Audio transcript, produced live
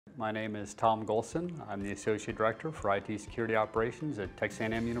My name is Tom Golson. I'm the Associate Director for IT Security Operations at Texas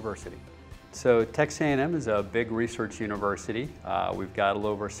A&M University. So Texas A&M is a big research university. We've got a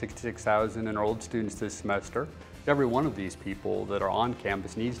little over 66,000 enrolled students this semester. Every one of these people that are on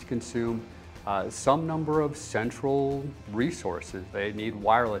campus needs to consume some number of central resources. They need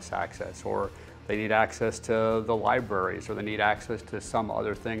wireless access, or they need access to the libraries, or they need access to some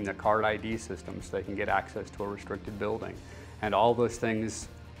other thing, the card ID system, so they can get access to a restricted building. And all those things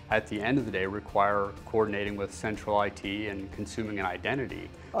at the end of the day require coordinating with central IT and consuming an identity.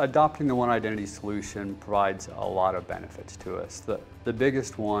 Adopting the one identity solution provides a lot of benefits to us. The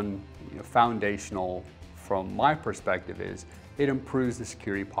biggest one, foundational from my perspective, is it improves the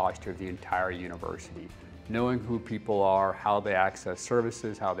security posture of the entire university. Knowing who people are, how they access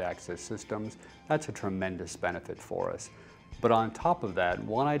services, how they access systems, that's a tremendous benefit for us. But on top of that,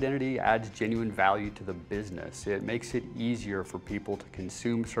 one identity adds genuine value to the business. It makes it easier for people to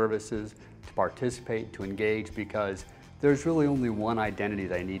consume services, to participate, to engage, because there's really only one identity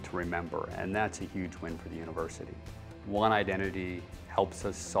they need to remember, and that's a huge win for the university. One identity helps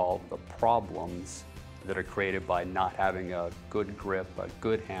us solve the problems that are created by not having a good grip, a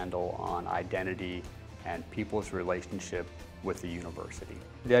good handle on identity and people's relationship with the university.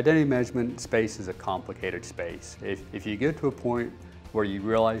 The identity management space is a complicated space. If you get to a point where you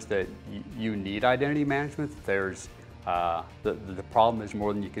realize that you need identity management, there's the problem is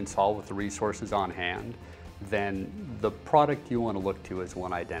more than you can solve with the resources on hand, then the product you want to look to is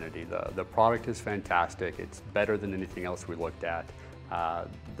one identity. The product is fantastic. It's better than anything else we looked at.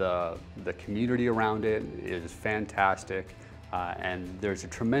 The community around it is fantastic, and there's a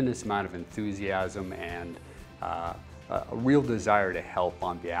tremendous amount of enthusiasm and a real desire to help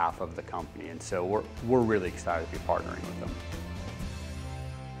on behalf of the company, and so we're really excited to be partnering with them.